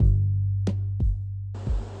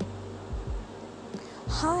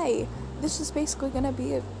Hi, this is basically gonna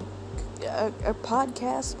be a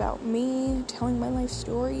podcast about me telling my life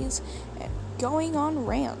stories and going on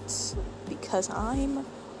rants because I'm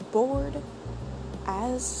bored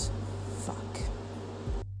as fuck.